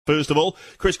First of all,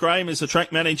 Chris Graham is the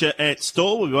track manager at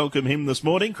Stawell. We welcome him this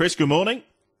morning. Chris, good morning.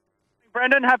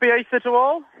 Brendan, happy Easter to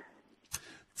all.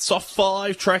 Soft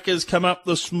 5 trackers come up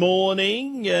this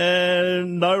morning.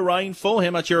 No rainfall.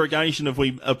 How much irrigation have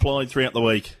we applied throughout the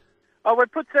week? Oh, we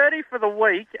put 30 for the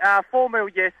week, 4 mil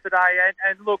yesterday,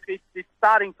 and look, it's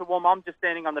starting to warm. I'm just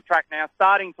standing on the track now,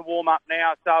 starting to warm up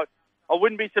now, so I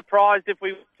wouldn't be surprised if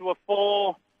we went to a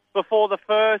 4 before the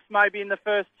first, maybe in the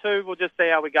first 2. We'll just see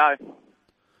how we go.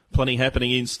 Plenty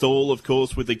happening in Stawell, of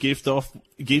course, with the gift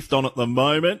on at the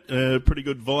moment. Pretty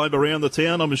good vibe around the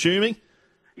town, I'm assuming.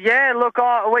 Yeah, look,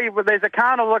 there's a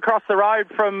carnival across the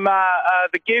road from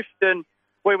the gift, and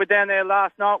we were down there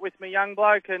last night with my young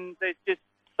bloke, and there's just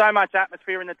so much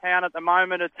atmosphere in the town at the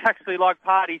moment. It's actually like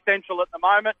party central at the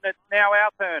moment, and it's now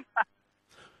our turn.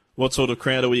 What sort of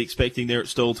crowd are we expecting there at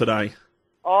Stawell today?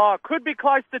 Oh, could be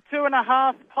close to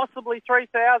 2,500, possibly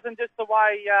 3,000, just the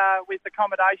way with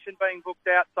accommodation being booked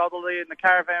out solidly and the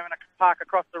caravan park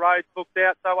across the road booked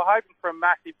out. So we're hoping for a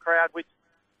massive crowd, which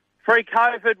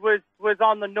pre-COVID was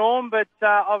on the norm, but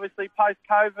obviously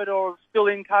post-COVID or still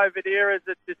in COVID eras,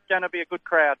 it's just going to be a good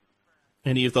crowd.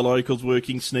 Any of the locals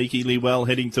working sneakily well,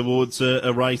 heading towards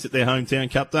a race at their hometown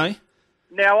Cup Day?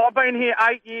 Now, I've been here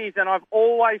 8 years, and I've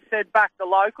always said back the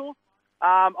locals.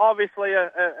 Obviously,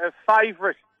 a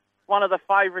favourite, one of the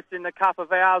favourites in the Cup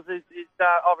of ours is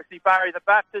obviously Barry the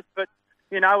Baptist, but,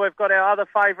 you know, we've got our other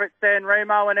favourites, San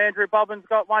Remo, and Andrew Bobbin's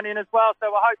got one in as well,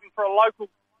 so we're hoping for a local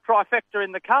trifecta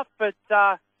in the Cup, but,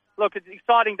 look, it's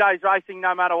exciting days racing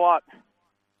no matter what.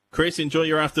 Chris, enjoy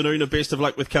your afternoon and best of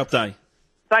luck with Cup Day.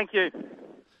 Thank you.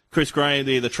 Chris Graham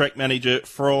there, the track manager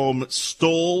from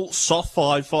Stawell. Soft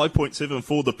 5.7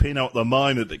 for the Pinot at the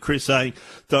moment. But Chris saying,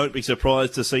 don't be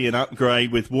surprised to see an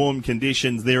upgrade with warm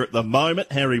conditions there at the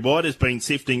moment. Harry White has been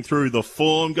sifting through the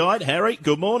form guide. Harry,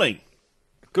 good morning.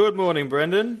 Good morning,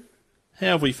 Brendan.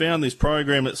 How have we found this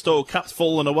program at Stawell? Cup's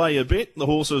fallen away a bit. The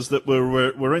horses that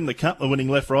were in the Cup were winning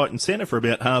left, right and centre for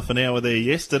about half an hour there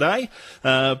yesterday.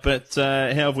 But how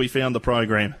have we found the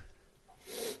program?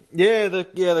 Yeah,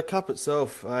 the Cup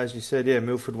itself, as you said,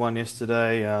 Milford won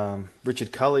yesterday.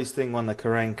 Richard Cully's thing won the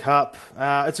Kerrang Cup.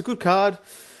 It's a good card.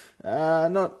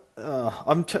 I'm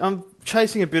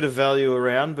chasing a bit of value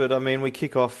around, but I mean we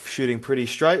kick off shooting pretty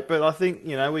straight. But I think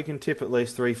we can tip at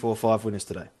least 3, 4, 5 winners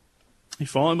today.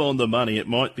 If I'm on the money, it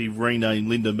might be renamed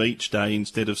Linda Meach Day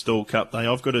instead of Stawell Cup Day.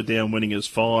 I've got her down winning as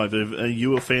 5. Are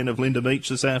you a fan of Linda Meach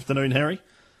this afternoon, Harry?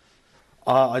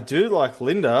 I do like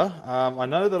Linda. I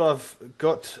know that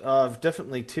I've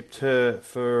definitely tipped her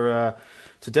to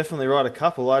definitely ride a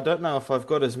couple. I don't know if I've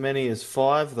got as many as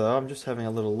 5 though. I'm just having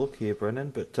a little look here,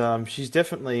 Brendan. But she's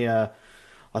definitely, I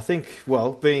think,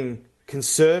 being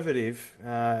conservative,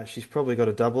 she's probably got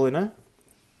a double in her.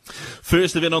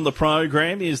 First event on the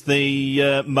program is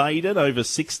the maiden over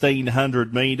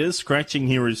 1,600 metres. Scratching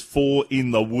here is 4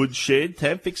 in the woodshed.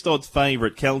 Tab fixed odds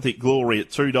favourite Celtic Glory at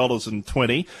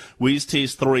 $2.20.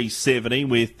 WizTiz $3.70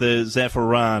 with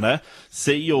Zaffarana.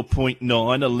 See Your Point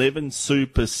 9. 11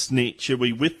 Super Snitch. Are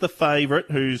we with the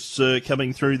favourite who's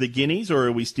coming through the Guineas, or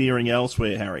are we steering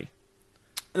elsewhere, Harry?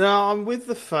 No, I'm with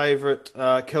the favourite,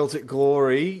 Celtic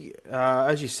Glory.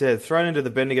 As you said, thrown into the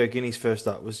Bendigo Guineas first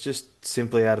up was just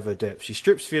simply out of her depth. She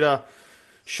strips fitter,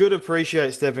 should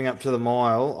appreciate stepping up to the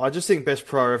mile. I just think Best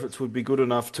Pro Efforts would be good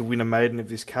enough to win a maiden of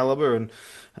this calibre, and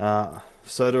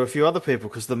so do a few other people,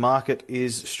 because the market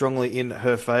is strongly in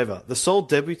her favour. The sole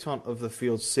debutant of the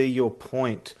field, See Your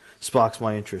Point, sparks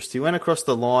my interest. He went across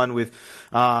the line with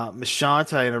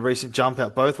Mashante in a recent jump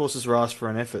out. Both horses were asked for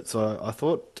an effort, so I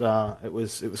thought it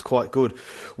was quite good.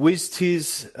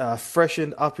 WizTiz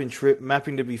freshened up in trip,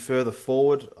 mapping to be further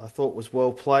forward. I thought was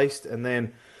well placed, and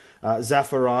then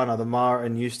Zaffarana, the Mara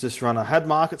and Eustace runner, had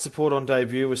market support on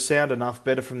debut, was sound enough,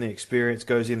 better from the experience,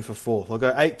 goes in for 4th. I'll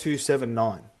go 8, 2, 7,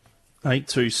 9. 8,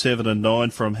 2, 7 and 9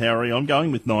 from Harry. I'm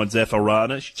going with 9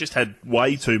 Zaffarana. She just had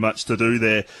way too much to do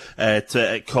there at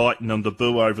Kyneton on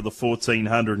debut over the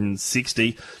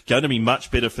 1,460. Going to be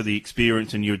much better for the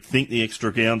experience, and you would think the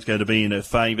extra ground's going to be in her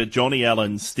favour. Johnny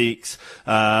Allen sticks.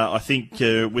 I think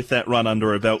with that run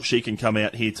under her belt, she can come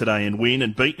out here today and win.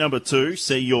 And beat number 2,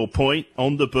 See Your Point,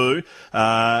 on debut,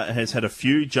 has had a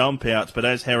few jump outs, but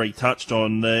as Harry touched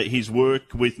on, his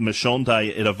work with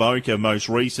Mashante at Avoca most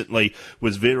recently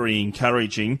was very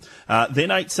encouraging.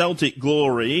 Then 8 Celtic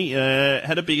Glory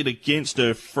had a bit against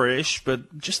her fresh,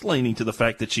 but just leaning to the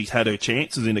fact that she's had her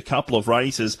chances in a couple of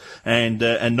races and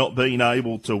not being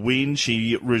able to win.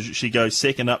 She goes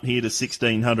second up here to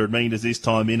 1,600 metres this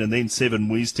time in, and then 7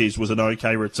 Wiztiz was an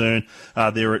okay return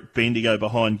there at Bendigo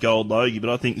behind Gold Logie. But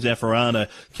I think Zaffarana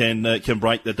can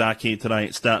break the duck here today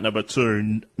at start number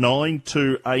 2. 9,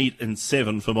 2, 8 and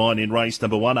 7 for mine in race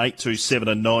number 1. 8, 2, 7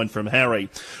 and 9 from Harry.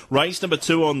 Race number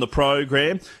 2 on the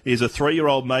program is a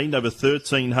 3-year-old maiden over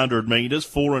 1,300 metres.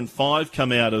 4 and 5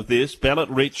 come out of this. Ballot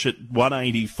Rich at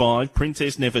 185.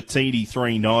 Princess Nefertiti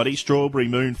 390. Strawberry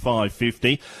Moon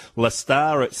 550. La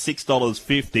Star at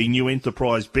 $6.50. New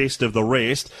Enterprise Best of the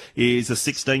Rest is a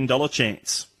 $16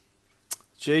 chance.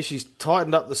 Gee, she's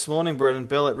tightened up this morning, Brendan.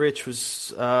 Ballot Rich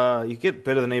was, you get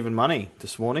better than even money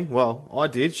this morning. Well, I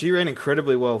did. She ran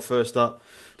incredibly well first up,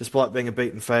 despite being a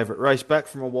beaten favourite. Race back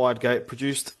from a wide gate,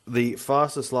 produced the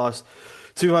fastest last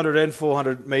 200 and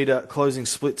 400 metre closing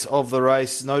splits of the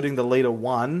race, noting the leader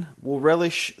won. Will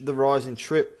relish the rise in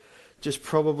trip. Just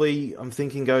probably, I'm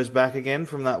thinking, goes back again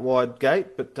from that wide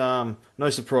gate, but no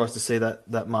surprise to see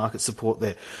that market support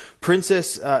there.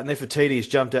 Princess Nefertiti has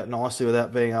jumped out nicely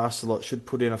without being asked a lot. Should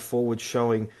put in a forward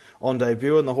showing on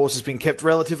debut, and the horse has been kept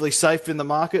relatively safe in the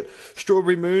market.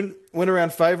 Strawberry Moon went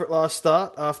around favourite last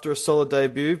start after a solid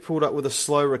debut, pulled up with a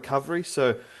slow recovery,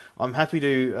 so I'm happy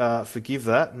to forgive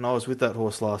that, and I was with that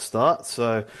horse last start.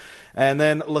 So, and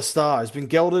then La Star has been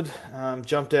gelded,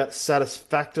 jumped out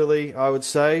satisfactorily, I would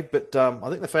say, but I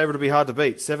think the favourite will be hard to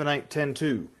beat. 7, 8, 10,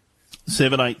 2.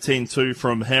 7, 8, 10, 2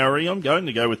 from Harry. I'm going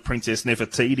to go with Princess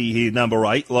Nefertiti here, number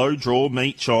 8. Low draw,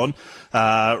 Meech on.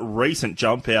 Recent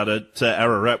jump out at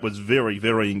Ararat was very,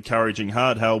 very encouraging.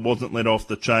 Hardhale wasn't let off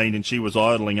the chain and she was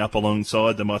idling up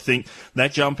alongside them. I think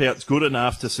that jump out's good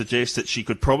enough to suggest that she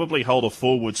could probably hold a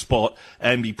forward spot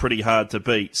and be pretty hard to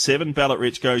beat. 7 Ballot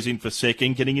Rich goes in for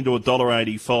second, getting into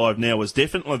 $1.85 now. Was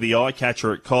definitely the eye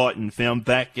catcher at Kyneton.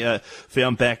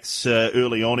 Found backs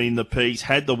early on in the piece.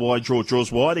 Had the wide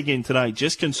draws wide again today.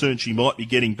 Just concerned she might be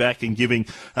getting back and giving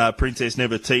Princess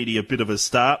Nefertiti a bit of a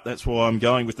start. That's why I'm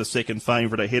going with the second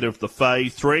favourite ahead of the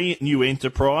fave. 3, New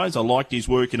Enterprise. I liked his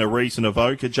work in a recent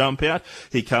Avoca jump out.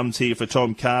 He comes here for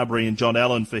Tom Carberry and John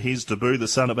Allen for his debut, the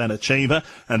son of Anachima.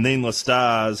 And then La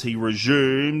Stars, he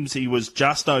resumes. He was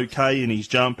just okay in his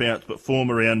jump outs, but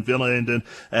form around Villandon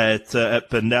at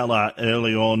Benalla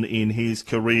early on in his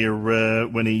career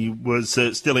when he was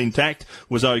still intact,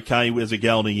 was okay with a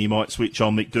gelding. He might switch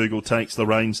on. McDougall takes the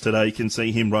reins today. Can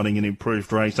see him running an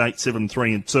improved race. 8, 7,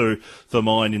 3 and 2 for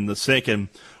mine in the second.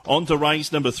 On to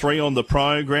race number 3 on the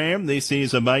program. This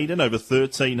is a maiden over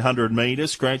 1,300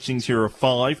 metres. Scratchings here are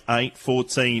 5, 8,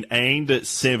 14 and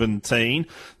 17.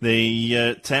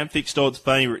 The tab fixed odds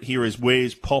favourite here is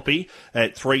Where's Poppy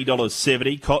at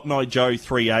 $3.70. Cotton Eye Joe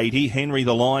 $3.80. Henry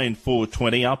the Lion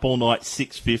 $4.20. Up All Night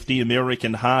 $6.50.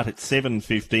 American Heart at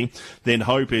 $7.50. Then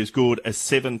Hope Is Good a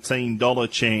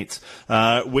 $17 chance.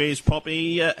 Where's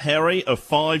Poppy, Harry? A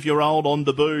 5-year-old on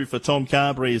debut for Tom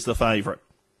Carberry is the favourite.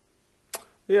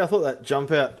 Yeah, I thought that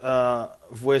jump out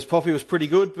of Where's Poppy was pretty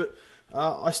good, but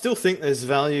I still think there's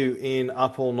value in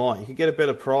Up All Night. You can get a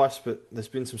better price, but there's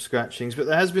been some scratchings. But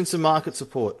there has been some market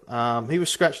support. He was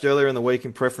scratched earlier in the week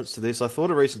in preference to this. I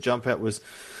thought a recent jump out was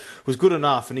good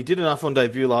enough, and he did enough on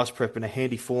debut last prep in a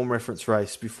handy form reference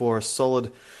race before a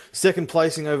solid second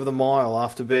placing over the mile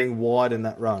after being wide in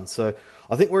that run. So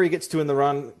I think where he gets to in the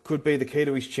run could be the key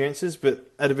to his chances, but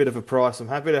at a bit of a price. I'm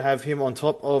happy to have him on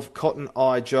top of Cotton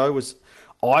Eye Joe. Was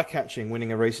eye-catching,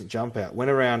 winning a recent jump out.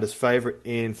 Went around as favourite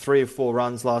in 3 or 4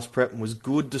 runs last prep and was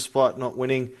good despite not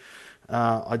winning.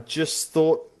 I just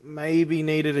thought maybe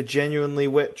needed a genuinely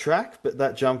wet track, but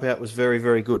that jump out was very,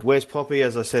 very good. Where's Poppy,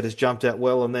 as I said, has jumped out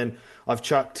well, and then I've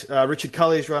chucked Richard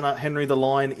Culley's runner Henry the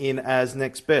Lion in as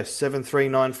next best,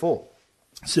 7-3-9-4.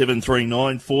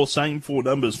 7-3-9-4, same 4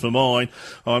 numbers for mine.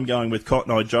 I'm going with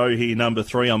Cotton Eye Joe here, number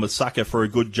 3. I'm a sucker for a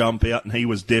good jump out, and he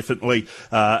was definitely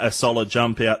a solid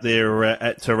jump out there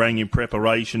at Terang in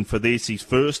preparation for this. His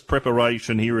first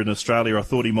preparation here in Australia. I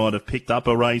thought he might have picked up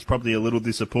a race, probably a little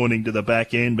disappointing to the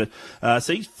back end, but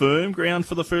sees firm ground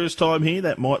for the first time here.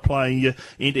 That might play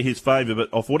into his favour,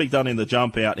 but of what he's done in the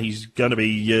jump out, he's going to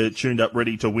be tuned up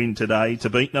ready to win today.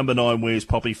 To beat number 9, Where's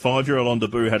Poppy, 5-year-old on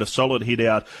debut, had a solid hit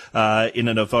out in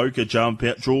an Evoca jump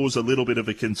out. Draws a little bit of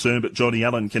a concern, but Johnny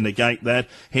Allen can negate that.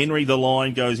 Henry the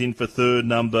Lion goes in for third,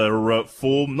 number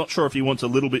 4. Not sure if he wants a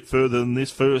little bit further than this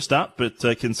first up, but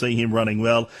can see him running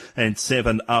well. And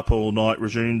 7 Up All Night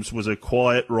resumes, was a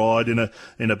quiet ride in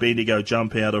a Bendigo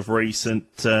jump out of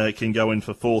recent, can go in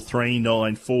for 4, 3,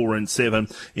 9, 4 and 7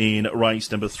 in race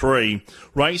number 3.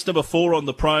 Race number 4 on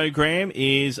the program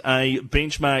is a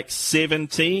benchmark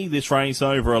 70. This race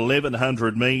over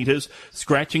 1,100 metres.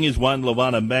 Scratching is 1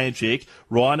 Lawana Magic.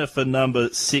 Rider for number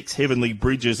 6 Heavenly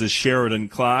Bridges is Sheridan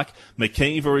Clark.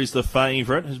 McKeever is the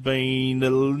favourite. Has been a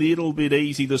little bit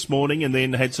easy this morning and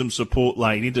then had some support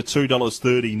late into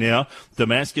 $2.30 now.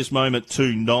 Damascus Moment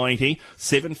 $2.90.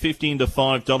 $7.50 into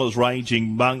 $5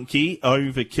 Raging Monkey.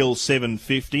 Overkill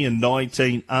 $7.50 and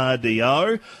 19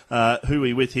 RDO. Who are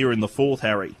we with here in the 4th,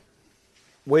 Harry?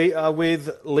 We are with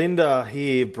Linda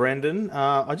here, Brendan.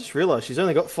 I just realised she's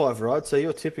only got 5 rides, so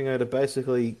you're tipping her to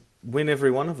basically win every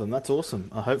one of them. That's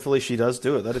awesome. Hopefully she does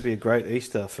do it. That'd be a great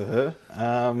Easter for her.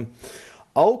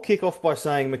 I'll kick off by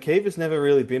saying McKeever's never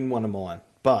really been one of mine,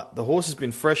 but the horse has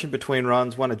been fresh in between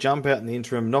runs, won a jump out in the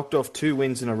interim, knocked off 2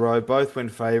 wins in a row, both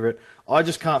went favourite. I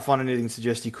just can't find anything to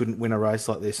suggest he couldn't win a race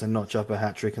like this and notch up a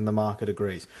hat-trick, and the market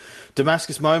agrees.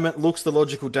 Damascus Moment looks the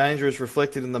logical danger as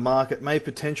reflected in the market, may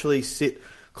potentially sit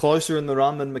closer in the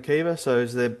run than McKeever, so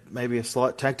is there maybe a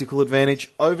slight tactical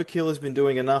advantage? Overkill has been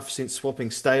doing enough since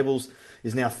swapping stables,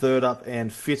 is now 3rd up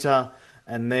and fitter.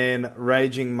 And then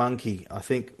Raging Monkey, I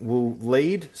think, will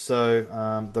lead, so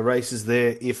the race is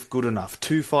there if good enough.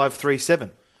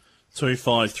 2-5-3-7.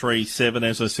 2-5-3-7,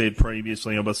 as I said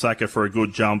previously, I'm a sucker for a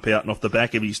good jump out, and off the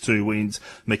back of his 2 wins,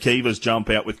 McKeever's jump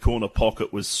out with Corner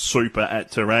Pocket was super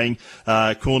at Terang.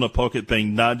 Corner Pocket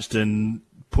being nudged and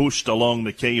pushed along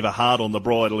McKeever hard on the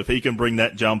bridle. If he can bring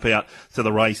that jump out to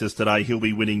the races today, he'll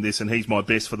be winning this, and he's my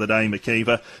best for the day,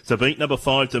 McKeever. To beat number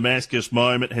 5, Damascus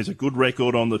Moment, has a good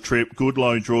record on the trip, good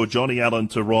low draw. Johnny Allen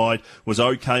to ride, was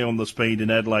okay on the speed in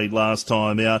Adelaide last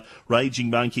time out. Raging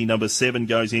Monkey, number 7,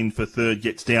 goes in for 3rd,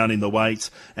 gets down in the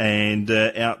weights, and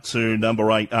out to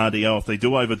number 8, RDO. If they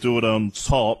do overdo it on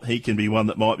top, he can be one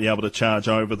that might be able to charge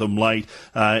over them late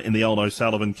in the old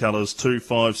O'Sullivan colours. 2,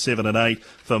 5, 7 and 8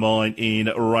 for mine in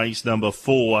race number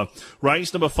 4.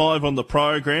 Race number 5 on the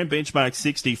program, benchmark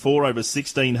 64 over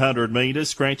 1,600 metres.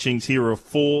 Scratchings here are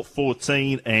 4,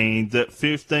 14 and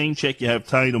 15. Check you have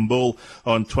Tatum Bull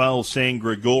on 12, San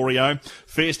Gregorio.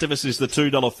 Festivus is the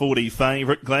 $2.40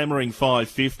 favourite. Glamouring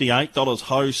 $5.50. $8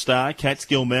 Ho Star.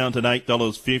 Catskill Mountain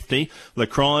 $8.50. The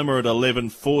Crimer at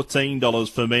 $11. $14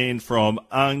 for Man from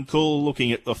Uncle.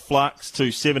 Looking at the Flux,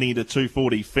 $2.70 to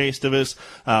 $2.40 Festivus.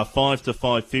 $5 to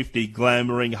 $5.50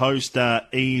 Glamouring. Ho Star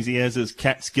easy, as is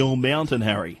Catskill Mountain,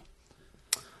 Harry.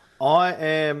 I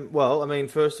am, well, I mean,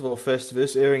 first of all,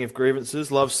 Festivus, airing of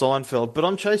grievances, love Seinfeld, but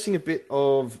I'm chasing a bit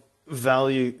of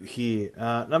value here.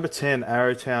 Number 10,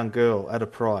 Arrowtown Girl at a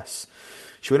price.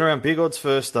 She went around big odds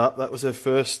first up. That was her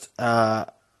first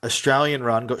Australian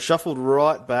run. Got shuffled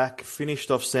right back,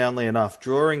 finished off soundly enough.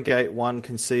 Drawing gate 1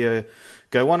 can see her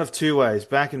go one of 2 ways,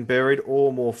 back and buried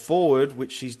or more forward,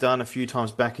 which she's done a few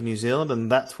times back in New Zealand, and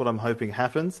that's what I'm hoping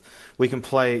happens. We can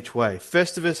play each way.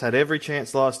 Festivus had every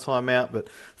chance last time out, but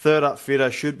 3rd up fitter,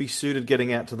 should be suited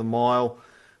getting out to the mile.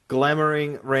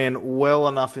 Glamouring ran well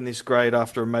enough in this grade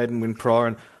after a maiden win prior,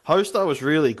 and Hostar was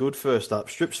really good first up.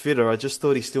 Strips fitter, I just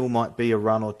thought he still might be a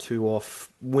run or 2 off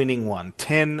winning one.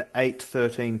 10, 8,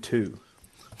 13, 2.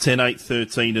 10, 8,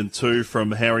 13 and 2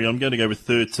 from Harry. I'm going to go with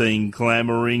 13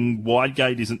 Glamouring.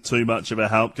 Widegate isn't too much of a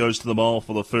help. Goes to the mile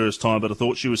for the first time, but I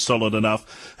thought she was solid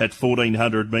enough at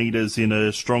 1,400 metres in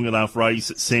a strong enough race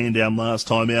at Sandown last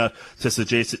time out to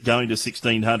suggest that going to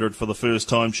 1,600 for the first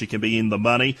time she can be in the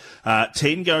money.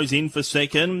 10 goes in for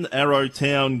second.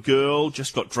 Arrowtown Girl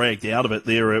just got dragged out of it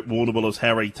there at Warrnambool, as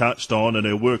Harry touched on, and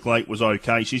her work late was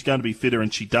okay. She's going to be fitter,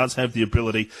 and she does have the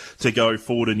ability to go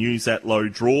forward and use that low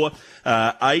draw.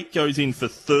 8 goes in for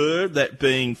 3rd, that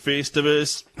being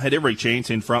Festivus. Had every chance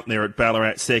in front there at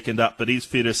Ballarat, 2nd up, but his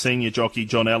fitter senior jockey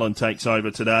John Allen takes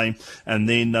over today. And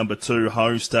then number 2,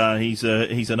 Hostar.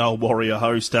 He's an old warrior,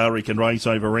 Hostar. He can race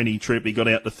over any trip. He got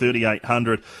out to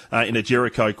 3,800 in a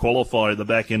Jericho qualifier at the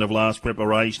back end of last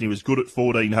preparation. He was good at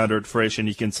 1,400 fresh, and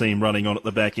you can see him running on at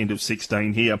the back end of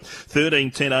 16 here.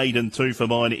 13, 10, 8 and 2 for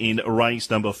mine in race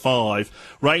number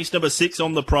 5. Race number 6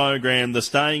 on the program, the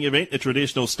staying event, the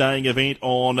traditional staying event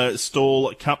on on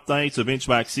Stall Cup Day. It's a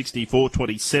benchmark 64,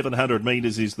 2,700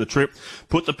 metres is the trip.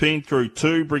 Put the pen through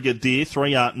 2 Brigadier,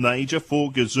 3 Art Major,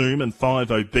 4 Gazoom and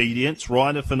 5 Obedience.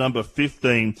 Rider for number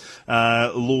 15,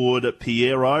 Lord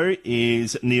Piero,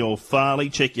 is Neil Farley.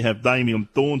 Check you have Damien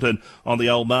Thornton on the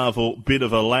old Marvel Bit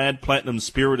of a Lad. Platinum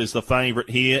Spirit is the favourite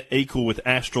here, equal with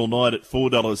Astral Night at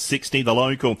 $4.60. The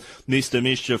local Mr.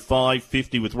 Mischief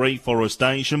 $5.50 with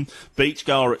Reforestation.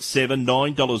 Beachgoer at $7,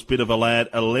 $9 Bit of a Lad,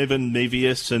 11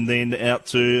 Mevius, and then out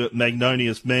to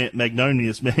Magnonius Man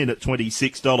at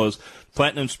 $26.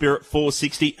 Platinum Spirit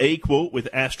 $4.60, equal with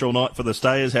Astral Night for the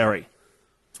stayers, Harry.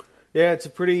 Yeah, it's a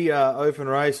pretty open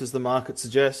race, as the market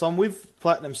suggests. I'm with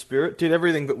Platinum Spirit. Did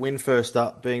everything but win first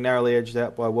up, being narrowly edged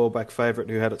out by a well-back favourite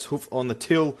who had its hoof on the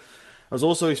till. It was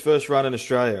also his first run in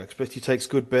Australia. I expect he takes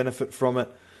good benefit from it.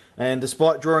 And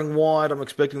despite drawing wide, I'm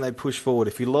expecting they push forward.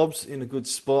 If he lobs in a good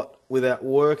spot without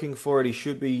working for it, he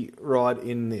should be right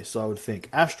in this, I would think.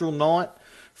 Astral Night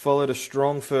followed a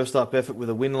strong first-up effort with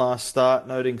a win last start,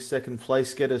 noting second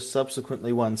place getters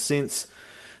subsequently won since.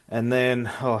 And then,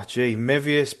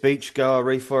 Mevius, Beachgoer,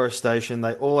 Reforestation,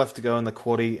 they all have to go in the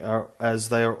quaddie as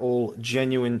they are all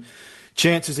genuine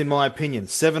chances, in my opinion.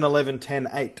 7, 11, 10,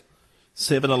 8.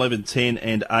 7, 11, 10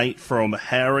 and 8 from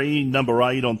Harry. Number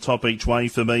 8 on top each way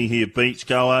for me here.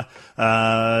 Beachgoer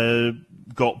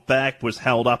got back, was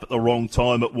held up at the wrong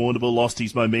time at Warrnambool, lost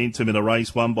his momentum in a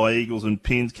race won by Eagles and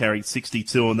Pins, carried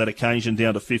 62 on that occasion,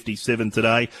 down to 57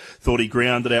 today. Thought he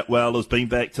grounded out well, has been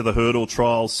back to the hurdle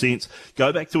trial since.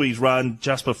 Go back to his run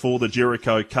just before the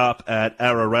Jericho Cup at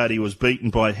Ararat. He was beaten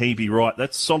by Hebe Wright.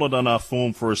 That's solid enough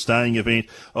form for a staying event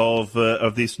of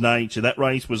this nature. That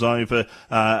race was over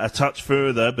a touch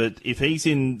further, but if he's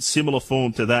in similar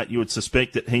form to that, you would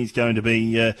suspect that he's going to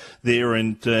be there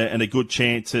and a good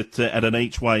chance at an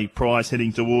each-way price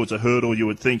heading towards a hurdle, you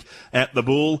would think, at the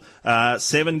Bull.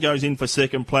 7 goes in for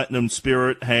second. Platinum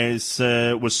Spirit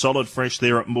was solid fresh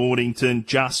there at Mornington,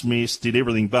 just missed, did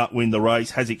everything but win the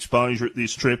race, has exposure at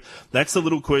this trip. That's the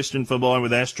little question for mine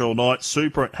with Astral Night.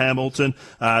 Super at Hamilton.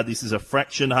 This is a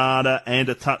fraction harder and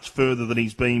a touch further than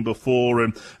he's been before,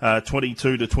 and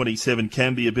 22 to 27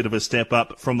 can be a bit of a step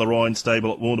up from the Ryan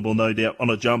stable at Warrnambool, no doubt,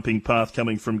 on a jumping path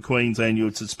coming from Queensland. You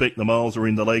would suspect the miles are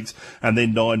in the legs, and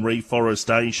then 9 Reforestation.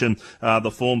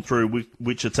 The form through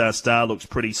Wichita Star looks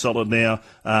pretty solid now.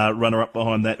 Runner up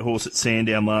behind that horse at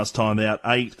Sandown last time out.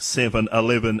 8, 7,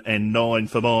 11 and 9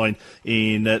 for mine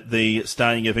in the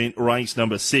staying event, race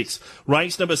number 6.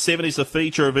 Race number 7 is the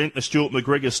feature event, the Stuart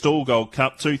McGregor Stall Gold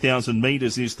Cup. 2,000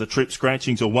 metres is the trip.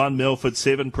 Scratchings are 1 Melford,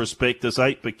 7 Prospectus,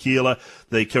 8 Bakila.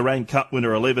 The Kerrang Cup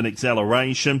winner 11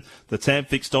 Exhilaration. The tab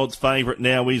fixed odds favourite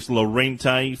now is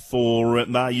Lorente for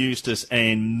Mar Eustace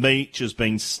and Meach, has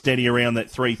been steady around that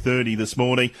 3.30 this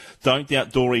morning. Don't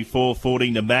Doubt Dory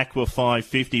 4.40, Namakwa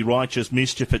 5.50, Righteous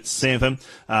Mischief at 7,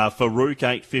 Farouk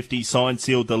 8.50, Sign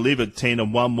Seal Delivered 10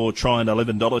 and one more try and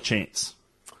 $11 chance.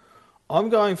 I'm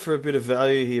going for a bit of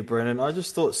value here, Brennan. I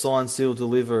just thought Sign Seal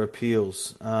Deliver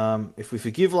appeals. If we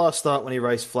forgive last start when he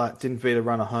raced flat, didn't beat a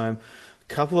runner home,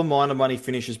 a couple of minor money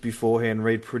finishes beforehand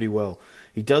read pretty well.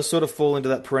 He does sort of fall into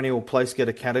that perennial place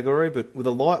getter category, but with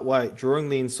a lightweight drawing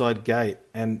the inside gate,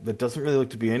 and there doesn't really look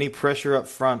to be any pressure up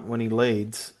front when he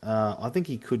leads, I think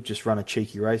he could just run a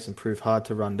cheeky race and prove hard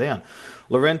to run down.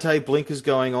 Lorente, blinkers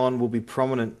going on, will be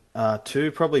prominent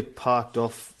too, probably parked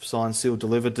off Sign Seal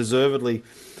Delivered, deservedly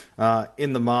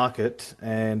in the market,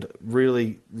 and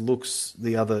really looks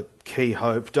the other key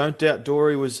hope. Don't Doubt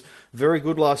Dory was very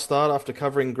good last start after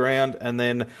covering ground, and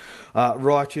then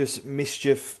Righteous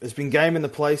Mischief has been game in the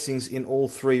placings in all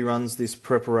 3 runs this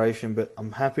preparation, but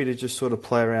I'm happy to just sort of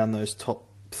play around those top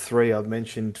 3 I've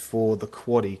mentioned for the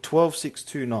quaddie. 12, 6,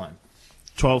 2, 9.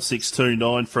 12, 6, 2,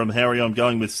 9 from Harry. I'm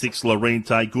going with 6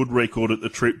 Lorente. Good record at the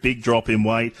trip. Big drop in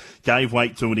weight. Gave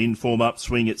weight to an in-form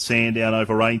upswing at Sandown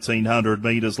over 1,800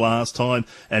 metres last time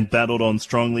and battled on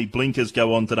strongly. Blinkers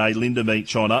go on today. Linda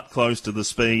Meach on up close to the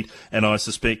speed, and I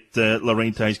suspect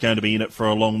Lorente is going to be in it for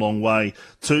a long, long way.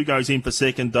 2 goes in for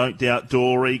second. Don't Doubt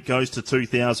Dory. Goes to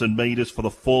 2,000 metres for the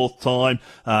 4th time.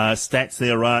 Stats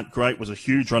there aren't great. Was a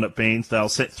huge run at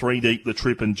Bairnsdale. Set 3 deep the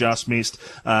trip and just missed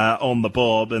on the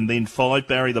bob. And then 5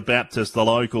 Barry the Baptist, the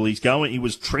local. He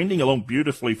was trending along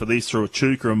beautifully for this through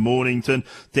Echuca and Mornington.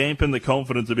 Dampened the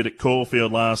confidence a bit at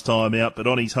Caulfield last time out, but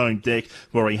on his home deck,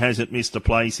 where he hasn't missed a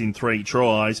place in 3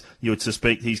 tries, you would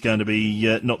suspect he's going to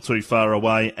be not too far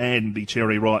away and be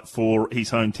cherry right for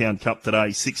his hometown cup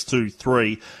today. 6, 2,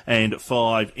 3 and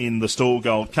 5 in the Stall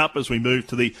Gold Cup as we move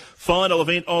to the final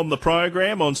event on the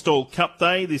program on Stall Cup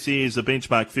Day. This is a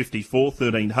benchmark 54,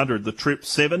 1,300. The trip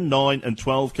 7, 9 and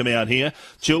 12 come out here.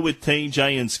 Chill with TJ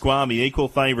TJ and Squammy, equal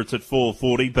favourites at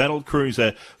 $4.40. Battle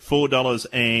Cruiser,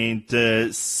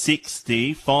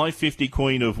 $4.60. $5.50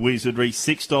 Queen of Wizardry,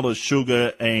 $6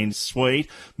 Sugar and Sweet.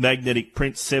 Magnetic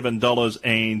Prince,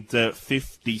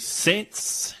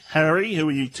 $7.50. Harry, who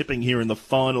are you tipping here in the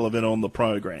final event on the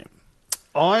program?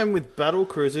 I am with Battle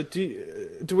Cruiser.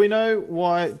 Do we know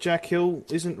why Jack Hill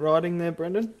isn't riding there,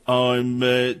 Brendan? I'm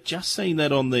just seeing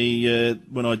that on the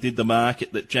when I did the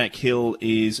market that Jack Hill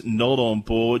is not on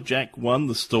board. Jack won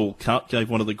the Stall Cup, gave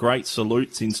one of the great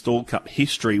salutes in Stall Cup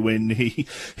history when he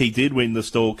did win the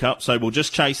Stall Cup. So we'll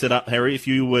just chase it up, Harry. If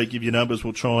you give your numbers,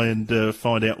 we'll try and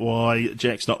find out why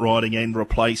Jack's not riding and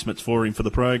replacements for him for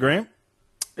the program.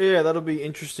 Yeah, that'll be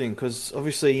interesting because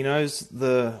obviously he knows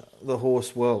the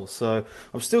horse well. So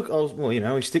we stick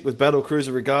with Battle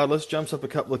Cruiser regardless. Jumps up a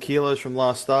couple of kilos from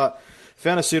last start.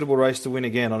 Found a suitable race to win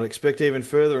again. I'd expect even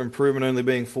further improvement, only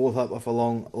being fourth up off a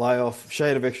long layoff.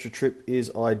 Shade of Extra Trip is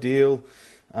ideal.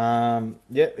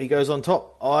 He goes on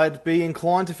top. I'd be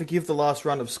inclined to forgive the last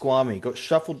run of Squammy. Got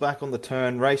shuffled back on the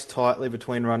turn, raced tightly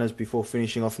between runners before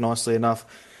finishing off nicely enough.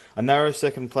 A narrow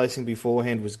second placing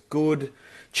beforehand was good.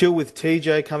 Chill with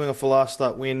TJ coming off a last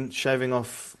start win, shaving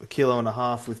off 1.5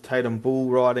 kilos with Tatum Bull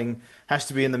riding. Has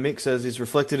to be in the mix as is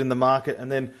reflected in the market. And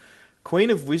then Queen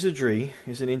of Wizardry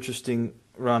is an interesting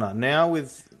runner. Now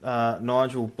with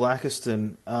Nigel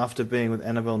Blackiston, after being with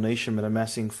Annabelle Neesham and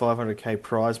amassing $500k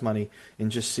prize money in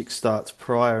just 6 starts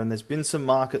prior. And there's been some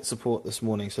market support this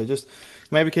morning. So just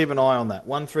maybe keep an eye on that.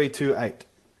 1, 3, 2, 8.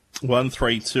 1,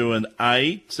 3, 2 and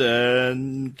 8.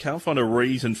 Can't find a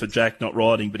reason for Jack not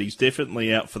riding, but he's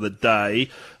definitely out for the day.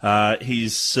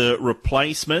 His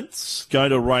replacements go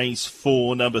to race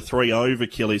 4, number 3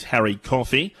 Overkill is Harry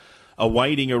Coffey.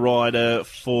 Awaiting a rider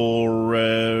for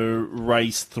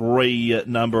race 3,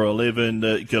 number 11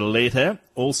 Galetta.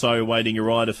 Also awaiting a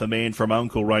rider for Man from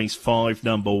Uncle, race 5,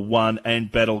 number 1,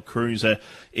 and Battle Cruiser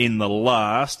in the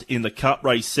last. In the Cup,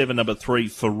 race 7, number 3,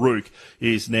 Farouk,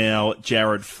 is now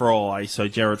Jared Fry. So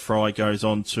Jared Fry goes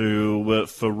on to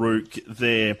Farouk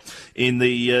there. In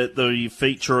the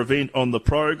feature event on the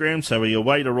program, so we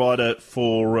await a rider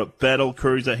for Battle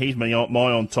Cruiser. He's my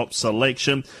on top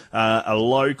selection. A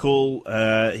local,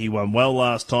 he won well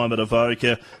last time at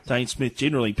Avoca. Dane Smith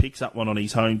generally picks up one on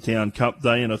his hometown Cup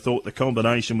day, and I thought the combination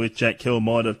with Jack Hill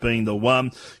might have been the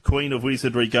one. Queen of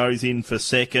Wizardry goes in for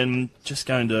second. Just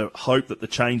going to hope that the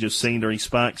change of scenery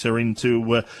sparks her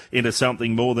into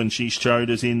something more than she showed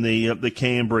us in the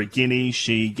Canberra Guineas.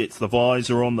 She gets the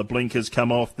visor on, the blinkers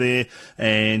come off there,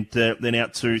 and then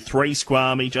out to 3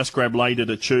 Squammy. Just grabbed later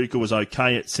to Chuka, was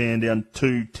okay at Sandown.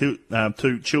 2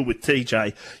 Chill with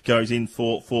TJ goes in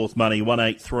for fourth money. 1,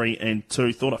 8, 3 and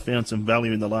 2. Thought I found some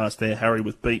value in the last there, Harry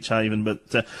with Beach Haven,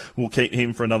 but we'll keep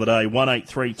him for another day. 1, 8,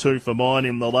 3, 2 for mine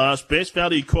in the last. Best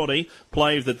value quaddy,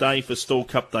 play of the day for Stall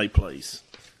Cup Day, please.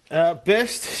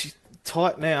 Best,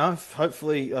 tight now.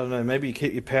 Hopefully, I don't know, maybe you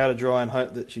keep your powder dry and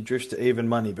hope that she drifts to even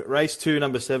money. But race 2,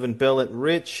 number 7, Bellet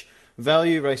Rich.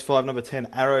 Value, race 5, number 10,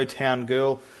 Arrowtown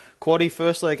Girl. Quaddy,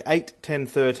 first leg 8, 10,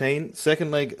 13.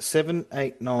 Second leg 7,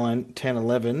 8, 9, 10,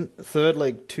 11. Third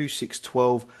leg 2, 6,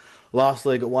 12. Last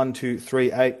leg at 1, 2,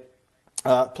 3, 8.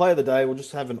 Play of the day, we'll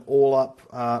just have an all-up.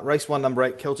 Race 1, number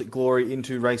 8, Celtic Glory,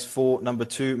 into race 4, number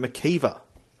 2, McKeever.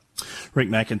 Rick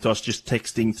McIntosh just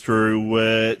texting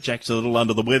through, Jack's a little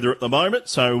under the weather at the moment,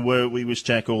 so we wish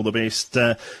Jack all the best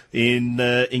in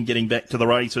getting back to the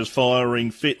races,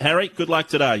 firing fit. Harry, good luck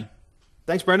today.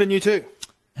 Thanks, Brendan. You too.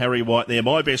 Harry White there.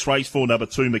 My best race 4, number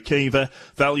 2, McKeever.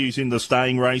 Values in the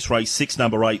staying race 6,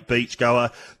 number 8,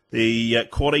 Beachgoer. The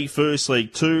quaddie, first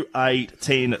leg 2, 8,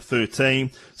 10,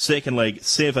 13. Second leg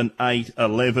 7, 8,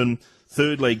 11.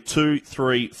 Third leg 2,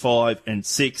 3, 5 and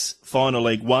 6. Final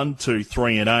leg 1, 2,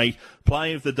 3 and 8.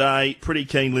 Play of the day, pretty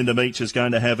keen Linda Meach is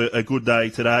going to have a good day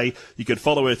today. You could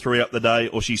follow her throughout the day,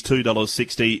 or she's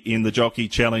 $2.60 in the Jockey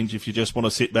Challenge if you just want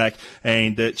to sit back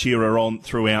and cheer her on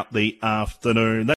throughout the afternoon.